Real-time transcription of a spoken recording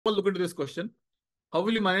look into this question. How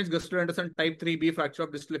will you manage Gustl Anderson type 3B fracture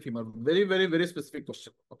of distal femur? Very, very, very specific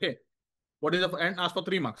question. Okay. What is the, and ask for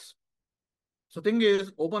 3 marks. So thing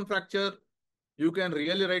is, open fracture, you can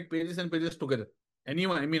really write pages and pages together.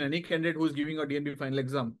 Anyone, I mean, any candidate who is giving a DNB final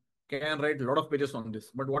exam can write a lot of pages on this.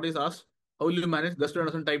 But what is asked? How will you manage Gustl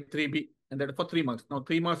Anderson type 3B? And that for 3 marks. Now,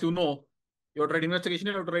 3 marks, you know, you have to write investigation,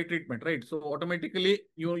 you have to write treatment, right? So automatically,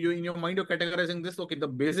 you in your mind, you're categorizing this. Okay, the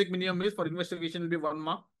basic minimum is for investigation will be 1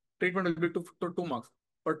 mark, treatment will be 2 marks.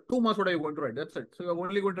 But 2 marks, what are you going to write? That's it. So you're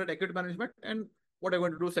only going to write acute management and what are you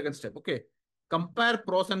going to do second step. Okay. Compare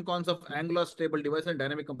pros and cons of angular stable device and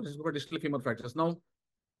dynamic compression for distal femur fractures. Now,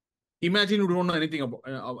 imagine you don't know anything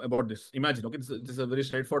about this. Imagine, okay, this is a very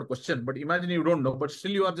straightforward question, but imagine you don't know, but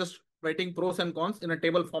still you are just writing pros and cons in a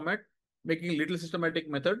table format, making little systematic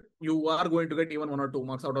method. You are going to get even 1 or 2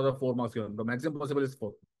 marks out of the 4 marks given. The maximum possible is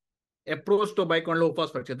 4. Approach to bicondylar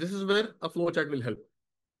Hoffa's fracture. This is where a flow chart will help.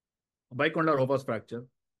 Bicondylar Hoffa's fracture.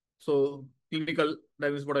 So clinical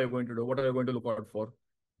diagnosis, what are you going to do? What are you going to look out for?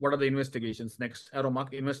 What are the investigations? Next, arrow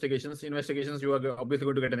mark, investigations. Investigations, you are obviously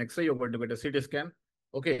going to get an X-ray, you're going to get a CT scan.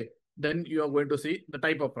 Okay, then you are going to see the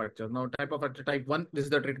type of fracture. Now, type of fracture, type 1, this is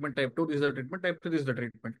the treatment, type 2, this is the treatment, type 3, this is the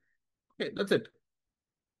treatment. Okay, that's it.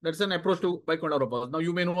 That's an approach to bicondylar Hoffa's. Now,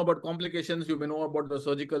 you may know about complications, you may know about the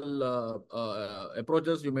surgical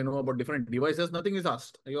approaches, you may know about different devices. Nothing is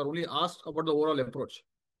asked. You are only asked about the overall approach.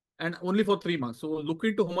 And only for 3 marks. So look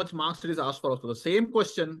into how much marks it is asked for. So the same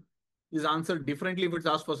question is answered differently if it's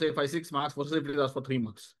asked for, say, 5, 6 marks versus if it is asked for 3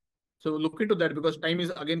 marks. So look into that because time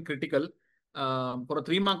is again critical. For a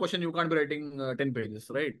 3-mark question, you can't be writing 10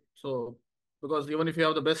 pages, right? So because even if you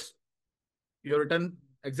have the best, you have written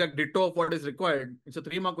exact ditto of what is required, it's a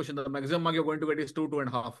 3-mark question. The maximum mark you're going to get is 2,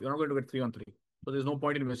 2.5. You're not going to get 3 on 3. So there's no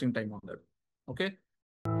point in wasting time on that. Okay.